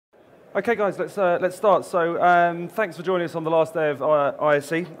Okay, guys, let's start. So, thanks for joining us on the last day of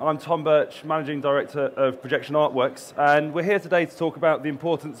ISE. I'm Tom Burch, Managing Director of Projection Artworks, and we're here today to talk about the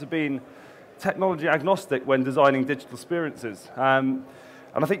importance of being technology agnostic when designing digital experiences. And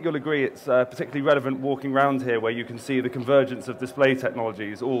I think you'll agree it's particularly relevant walking around here, where you can see the convergence of display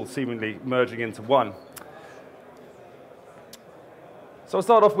technologies all seemingly merging into one. So I'll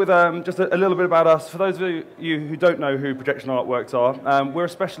start off with just a little bit about us. For those of you who don't know who Projection Artworks are, we're a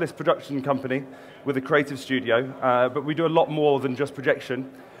specialist production company with a creative studio, but we do a lot more than just projection.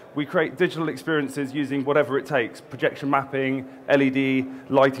 We create digital experiences using whatever it takes: projection mapping,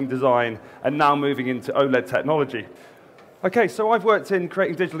 LED, lighting design, and now moving into OLED technology. Okay, so I've worked in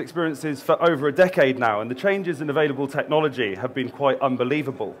creating digital experiences for over a decade now, and the changes in available technology have been quite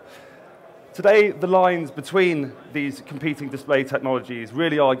unbelievable. Today, the lines between these competing display technologies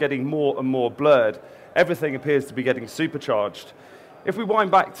really are getting more and more blurred. Everything appears to be getting supercharged. If we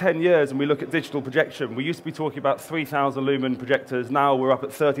wind back 10 years and we look at digital projection, we used to be talking about 3,000 lumen projectors. Now we're up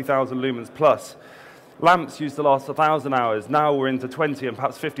at 30,000 lumens plus. Lamps used to last 1,000 hours. Now we're into 20 and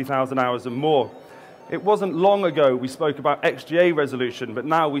perhaps 50,000 hours and more. It wasn't long ago we spoke about XGA resolution, but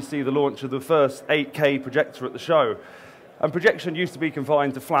now we see the launch of the first 8K projector at the show. And projection used to be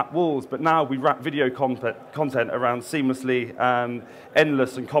confined to flat walls, but now we wrap video content around seamlessly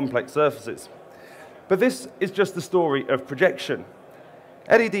endless and complex surfaces. But this is just the story of projection.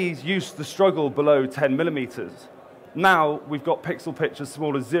 LEDs used to struggle below 10 millimeters. Now we've got pixel pitch as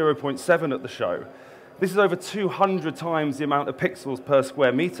small as 0.7 at the show. This is over 200 times the amount of pixels per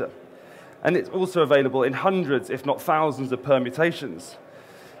square meter. And it's also available in hundreds, if not thousands, of permutations.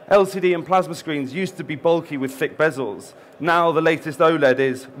 LCD and plasma screens used to be bulky with thick bezels. Now the latest OLED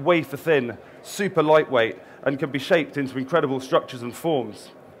is wafer thin, super lightweight, and can be shaped into incredible structures and forms,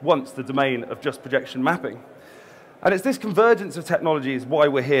 once the domain of just projection mapping. And it's this convergence of technologies why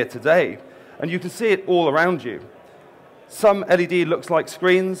we're here today. And you can see it all around you. Some LED looks like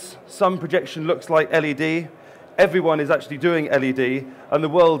screens, some projection looks like LED. Everyone is actually doing LED, and the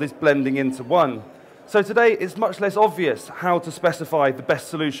world is blending into one. So today, it's much less obvious how to specify the best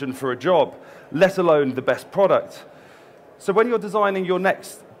solution for a job, let alone the best product. So when you're designing your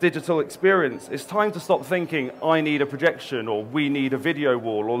next digital experience, it's time to stop thinking, I need a projection, or we need a video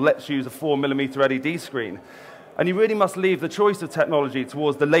wall, or let's use a 4mm LED screen. And you really must leave the choice of technology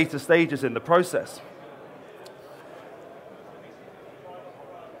towards the later stages in the process.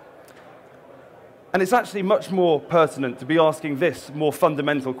 And it's actually much more pertinent to be asking this more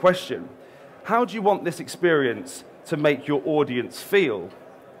fundamental question. How do you want this experience to make your audience feel?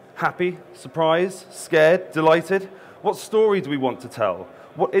 Happy, surprised, scared, delighted? What story do we want to tell?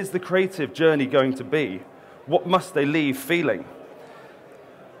 What is the creative journey going to be? What must they leave feeling?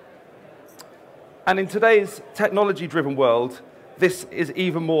 And in today's technology-driven world, this is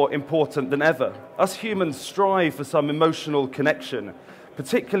even more important than ever. Us humans strive for some emotional connection,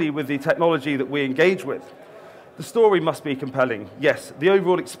 particularly with the technology that we engage with. The story must be compelling, yes. The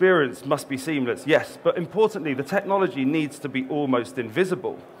overall experience must be seamless, yes. But importantly, the technology needs to be almost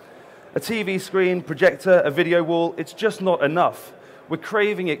invisible. A TV screen, projector, a video wall, it's just not enough. We're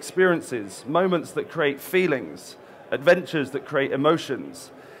craving experiences, moments that create feelings, adventures that create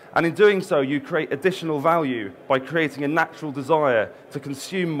emotions. And in doing so, you create additional value by creating a natural desire to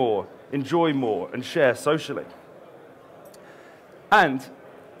consume more, enjoy more, and share socially. And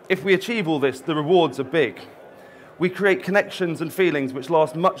if we achieve all this, the rewards are big. We create connections and feelings which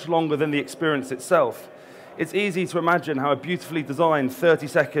last much longer than the experience itself. It's easy to imagine how a beautifully designed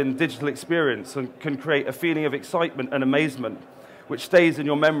 30-second digital experience can create a feeling of excitement and amazement, which stays in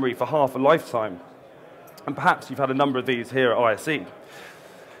your memory for half a lifetime. And perhaps you've had a number of these here at ISE.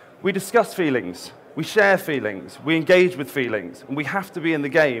 We discuss feelings, we share feelings, we engage with feelings, and we have to be in the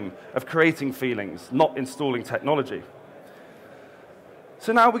game of creating feelings, not installing technology.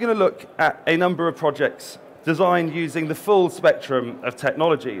 So now we're going to look at a number of projects designed using the full spectrum of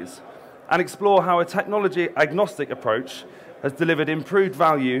technologies and explore how a technology-agnostic approach has delivered improved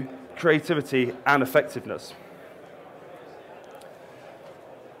value, creativity, and effectiveness.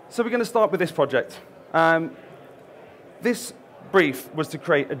 So we're going to start with this project. This brief was to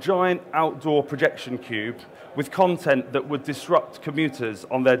create a giant outdoor projection cube with content that would disrupt commuters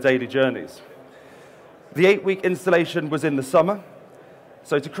on their daily journeys. The 8-week installation was in the summer.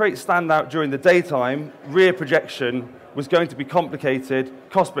 So to create standout during the daytime, rear projection was going to be complicated,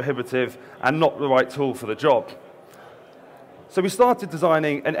 cost prohibitive, and not the right tool for the job. So we started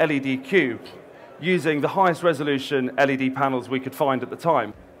designing an LED cube using the highest resolution LED panels we could find at the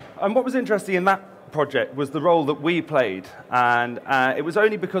time. And what was interesting in that project was the role that we played, and it was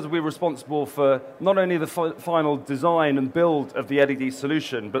only because we were responsible for not only the final design and build of the LED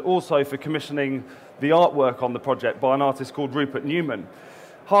solution, but also for commissioning the artwork on the project by an artist called Rupert Newman.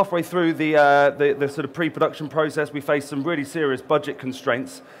 Halfway through the sort of pre-production process, we faced some really serious budget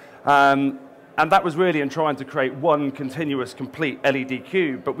constraints, and that was really in trying to create one continuous, complete LED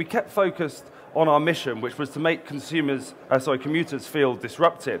cube, but we kept focused on our mission, which was to make commuters feel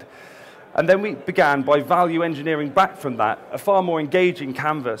disrupted. And then we began by value engineering back from that a far more engaging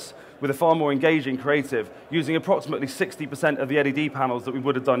canvas with a far more engaging creative, using approximately 60% of the LED panels that we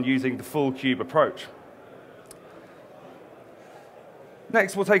would have done using the full cube approach.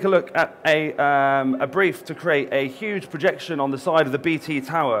 Next, we'll take a look at a brief to create a huge projection on the side of the BT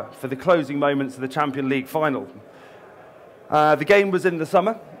Tower for the closing moments of the Champions League final. The game was in the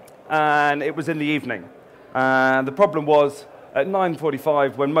summer, and it was in the evening. The problem was, at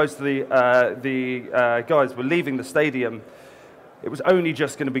 9:45, when most of the guys were leaving the stadium, it was only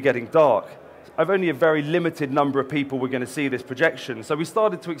just going to be getting dark. Only a very limited number of people were going to see this projection, so we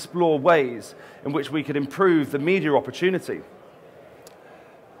started to explore ways in which we could improve the media opportunity.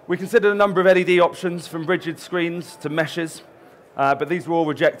 We considered a number of LED options, from rigid screens to meshes, but these were all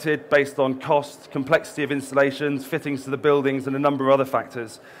rejected based on cost, complexity of installations, fittings to the buildings, and a number of other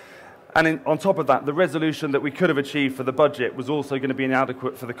factors. And on top of that, the resolution that we could have achieved for the budget was also going to be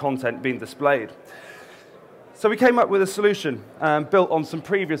inadequate for the content being displayed. So we came up with a solution built on some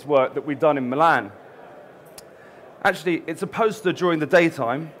previous work that we'd done in Milan. Actually, it's a poster during the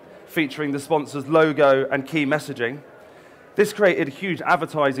daytime featuring the sponsor's logo and key messaging. This created a huge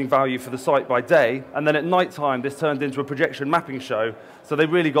advertising value for the site by day, and then at night time this turned into a projection mapping show, so they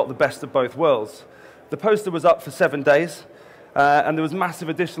really got the best of both worlds. The poster was up for 7 days, and there was massive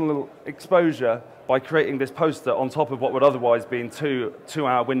additional exposure by creating this poster on top of what would otherwise be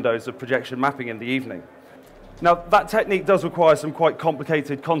two-hour windows of projection mapping in the evening. Now, that technique does require some quite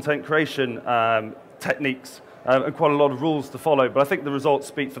complicated content creation techniques and quite a lot of rules to follow, but I think the results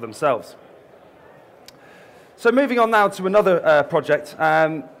speak for themselves. So moving on now to another project.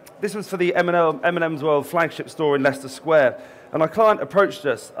 This was for the M&M's World flagship store in Leicester Square, and our client approached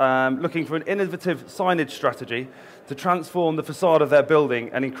us looking for an innovative signage strategy to transform the facade of their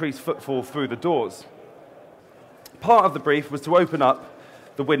building and increase footfall through the doors. Part of the brief was to open up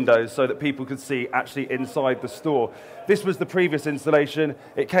the windows so that people could see actually inside the store. This was the previous installation.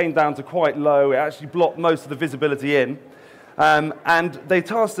 It came down to quite low. It actually blocked most of the visibility in. And they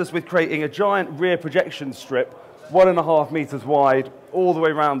tasked us with creating a giant rear projection strip, 1.5 meters wide, all the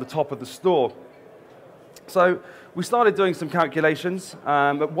way around the top of the store. So we started doing some calculations.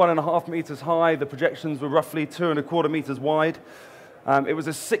 At 1.5 meters high, the projections were roughly 2.25 meters wide. It was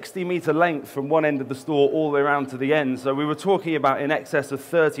a 60-meter length from one end of the store all the way around to the end. So we were talking about in excess of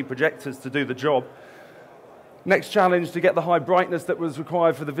 30 projectors to do the job. Next challenge, to get the high brightness that was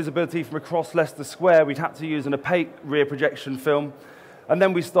required for the visibility from across Leicester Square, we'd had to use an opaque rear projection film. And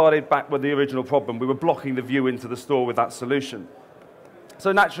then we started back with the original problem. We were blocking the view into the store with that solution.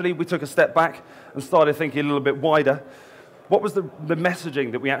 So naturally, we took a step back and started thinking a little bit wider. What was the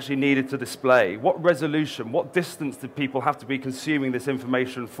messaging that we actually needed to display? What resolution, what distance did people have to be consuming this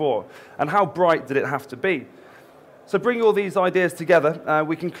information for? And how bright did it have to be? So bringing all these ideas together,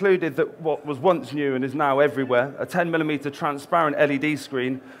 we concluded that what was once new and is now everywhere, a 10mm transparent LED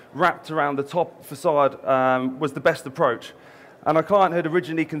screen wrapped around the top facade, was the best approach. And our client had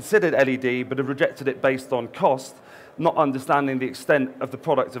originally considered LED, but had rejected it based on cost, not understanding the extent of the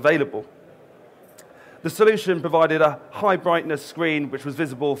product available. The solution provided a high brightness screen which was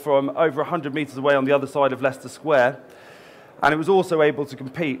visible from over 100 meters away on the other side of Leicester Square, and it was also able to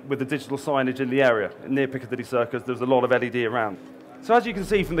compete with the digital signage in the area. Near Piccadilly Circus, there was a lot of LED around. So as you can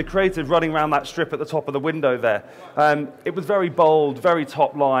see from the creative running around that strip at the top of the window there, it was very bold, very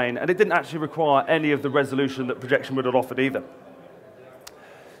top line, and it didn't actually require any of the resolution that projection would have offered either.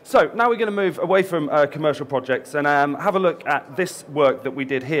 So now we're going to move away from commercial projects and have a look at this work that we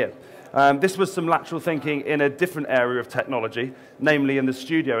did here. This was some lateral thinking in a different area of technology, namely in the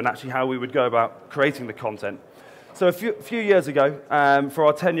studio, and actually how we would go about creating the content. So a few years ago, for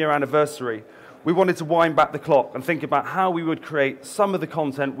our 10-year anniversary, we wanted to wind back the clock and think about how we would create some of the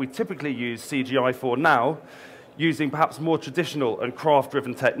content we typically use CGI for now, using perhaps more traditional and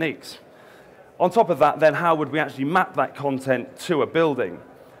craft-driven techniques. On top of that, then, how would we actually map that content to a building?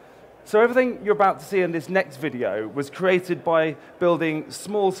 So everything you're about to see in this next video was created by building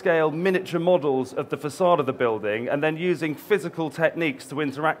small-scale miniature models of the facade of the building and then using physical techniques to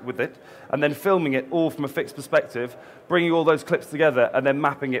interact with it and then filming it all from a fixed perspective, bringing all those clips together and then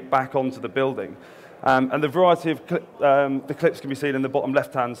mapping it back onto the building. And the variety of the clips can be seen in the bottom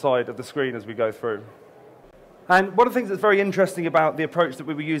left-hand side of the screen as we go through. And one of the things that's very interesting about the approach that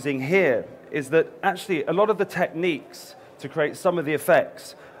we were using here is that actually a lot of the techniques to create some of the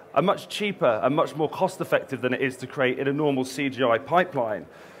effects are much cheaper and much more cost-effective than it is to create in a normal CGI pipeline.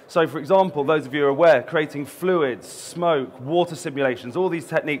 So, for example, those of you who are aware, creating fluids, smoke, water simulations, all these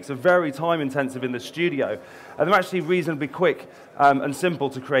techniques are very time-intensive in the studio, and they're actually reasonably quick and simple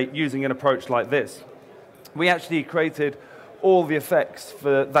to create using an approach like this. We actually created all the effects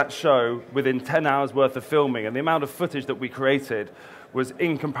for that show within 10 hours worth of filming, and the amount of footage that we created was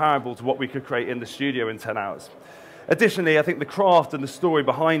incomparable to what we could create in the studio in 10 hours. Additionally, I think the craft and the story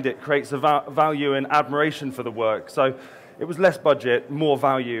behind it creates a value and admiration for the work. So it was less budget, more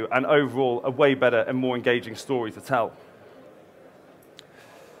value, and overall a way better and more engaging story to tell.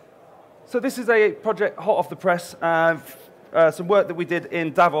 So this is a project hot off the press, some work that we did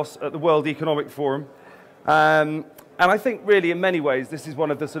in Davos at the World Economic Forum. And I think really in many ways this is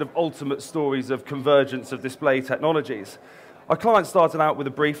one of the sort of ultimate stories of convergence of display technologies. Our client started out with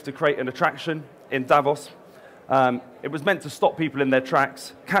a brief to create an attraction in Davos. It was meant to stop people in their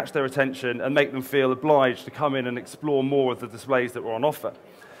tracks, catch their attention, and make them feel obliged to come in and explore more of the displays that were on offer.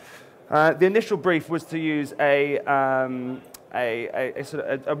 The initial brief was to use a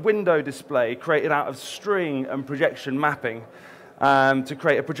window display created out of string and projection mapping to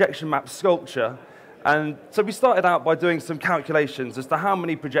create a projection map sculpture. And so we started out by doing some calculations as to how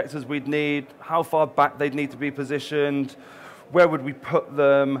many projectors we'd need, how far back they'd need to be positioned, where would we put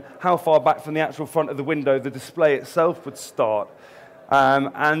them, how far back from the actual front of the window the display itself would start,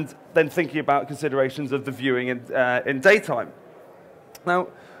 and then thinking about considerations of the viewing in daytime. Now,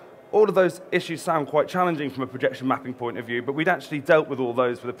 all of those issues sound quite challenging from a projection mapping point of view, but we'd actually dealt with all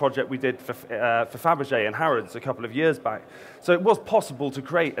those with a project we did for Fabergé and Harrods a couple of years back. So it was possible to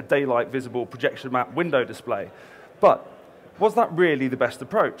create a daylight visible projection map window display. But was that really the best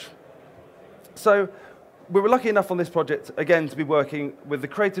approach? So we were lucky enough on this project, again, to be working with the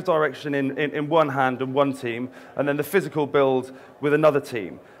creative direction in one hand and one team, and then the physical build with another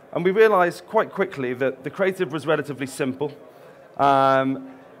team. And we realized quite quickly that the creative was relatively simple.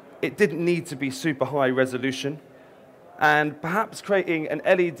 It didn't need to be super high resolution. And perhaps creating an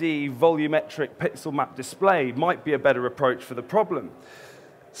LED volumetric pixel map display might be a better approach for the problem.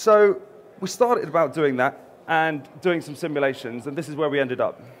 So we started about doing that and doing some simulations, and this is where we ended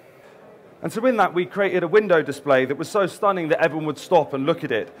up. And so in that, we created a window display that was so stunning that everyone would stop and look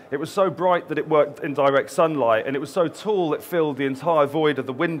at it. It was so bright that it worked in direct sunlight, and it was so tall it filled the entire void of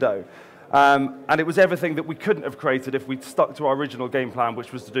the window. And it was everything that we couldn't have created if we'd stuck to our original game plan,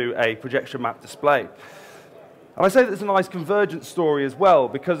 which was to do a projection map display. And I say that it's a nice convergent story as well,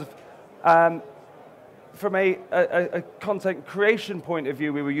 because from a content creation point of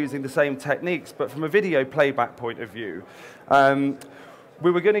view, we were using the same techniques, but from a video playback point of view, we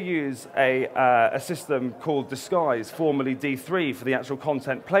were going to use a system called Disguise, formerly D3, for the actual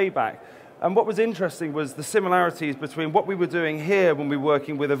content playback. And what was interesting was the similarities between what we were doing here when we were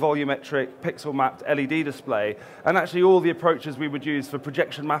working with a volumetric pixel-mapped LED display and actually all the approaches we would use for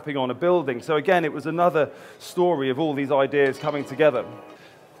projection mapping on a building. So again, it was another story of all these ideas coming together.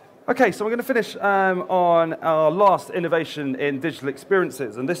 Okay, so we're going to finish on our last innovation in digital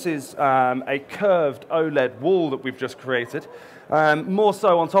experiences, and this is a curved OLED wall that we've just created. More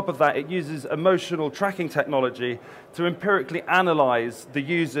so, on top of that, it uses emotional tracking technology to empirically analyze the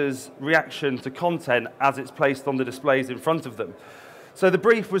user's reaction to content as it's placed on the displays in front of them. So the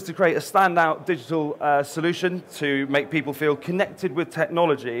brief was to create a standout digital solution to make people feel connected with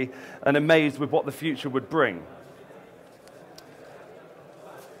technology and amazed with what the future would bring.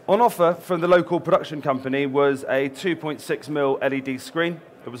 On offer from the local production company was a 2.6mm LED screen.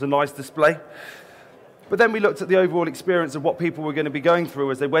 It was a nice display. But then we looked at the overall experience of what people were going to be going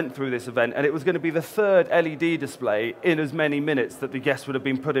through as they went through this event, and it was going to be the third LED display in as many minutes that the guests would have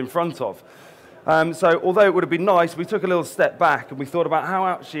been put in front of. So although it would have been nice, we took a little step back and we thought about how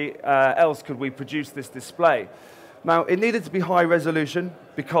actually else could we produce this display. Now, it needed to be high resolution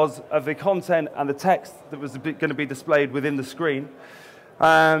because of the content and the text that was going to be displayed within the screen.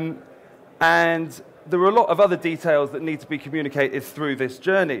 And there were a lot of other details that need to be communicated through this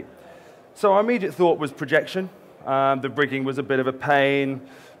journey. So our immediate thought was projection. The rigging was a bit of a pain,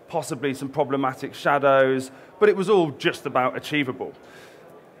 possibly some problematic shadows, but it was all just about achievable.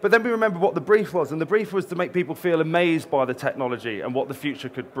 But then we remembered what the brief was, and the brief was to make people feel amazed by the technology and what the future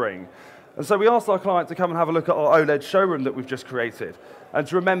could bring. And so we asked our client to come and have a look at our OLED showroom that we've just created, and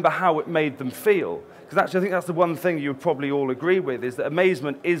to remember how it made them feel. Because actually I think that's the one thing you would probably all agree with, is that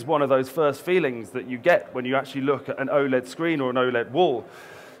amazement is one of those first feelings that you get when you actually look at an OLED screen or an OLED wall.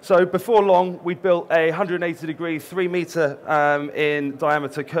 So before long, we built a 180-degree, 3-meter in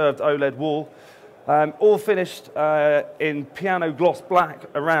diameter curved OLED wall, all finished in piano gloss black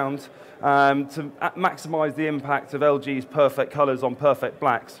around to maximize the impact of LG's perfect colors on perfect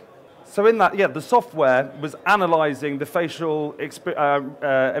blacks. So in that, yeah, the software was analyzing the facial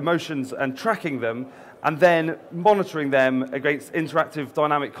emotions and tracking them, and then monitoring them against interactive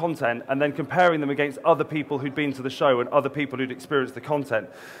dynamic content, and then comparing them against other people who'd been to the show and other people who'd experienced the content.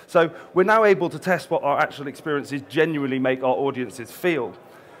 So we're now able to test what our actual experiences genuinely make our audiences feel.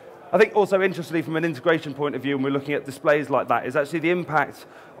 I think also interestingly from an integration point of view, when we're looking at displays like that, is actually the impact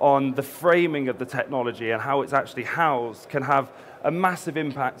on the framing of the technology and how it's actually housed can have a massive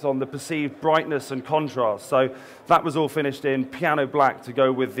impact on the perceived brightness and contrast. So that was all finished in piano black to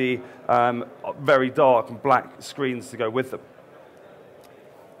go with the very dark and black screens to go with them.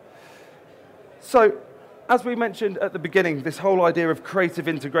 So as we mentioned at the beginning, this whole idea of creative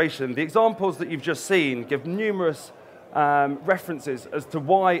integration, the examples that you've just seen give numerous references as to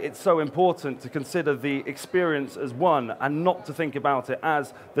why it's so important to consider the experience as one and not to think about it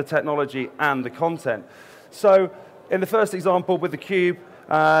as the technology and the content. So in the first example with the cube,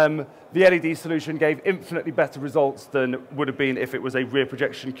 the LED solution gave infinitely better results than would have been if it was a rear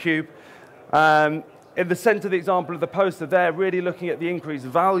projection cube. In the center of the example of the poster there, really looking at the increased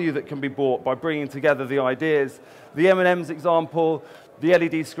value that can be brought by bringing together the ideas. The M&M's example, the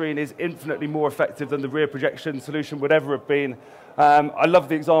LED screen is infinitely more effective than the rear projection solution would ever have been. I love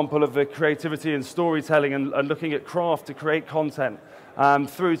the example of the creativity and storytelling and looking at craft to create content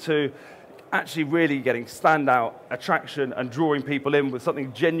through to actually really getting standout attraction and drawing people in with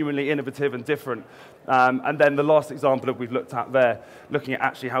something genuinely innovative and different. And then the last example that we've looked at there, looking at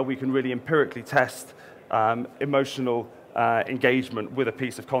actually how we can really empirically test emotional engagement with a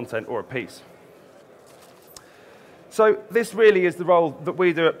piece of content or a piece. So this really is the role that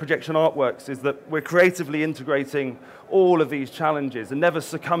we do at Projection Artworks, is that we're creatively integrating all of these challenges and never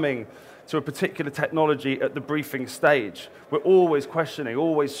succumbing to a particular technology at the briefing stage. We're always questioning,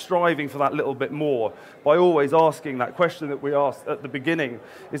 always striving for that little bit more by always asking that question that we asked at the beginning,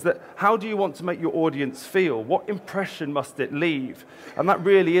 is that how do you want to make your audience feel? What impression must it leave? And that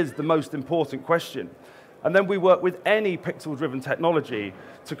really is the most important question. And then we work with any pixel-driven technology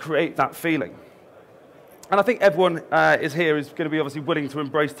to create that feeling. And I think everyone is going to be obviously willing to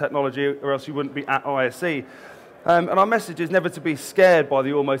embrace technology, or else you wouldn't be at ISE. And our message is never to be scared by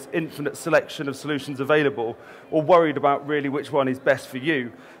the almost infinite selection of solutions available, or worried about really which one is best for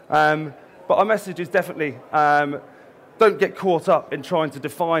you. But our message is definitely don't get caught up in trying to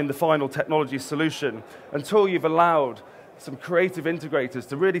define the final technology solution until you've allowed some creative integrators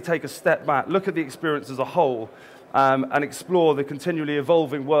to really take a step back, look at the experience as a whole, and explore the continually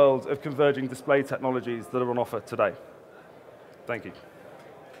evolving world of converging display technologies that are on offer today. Thank you.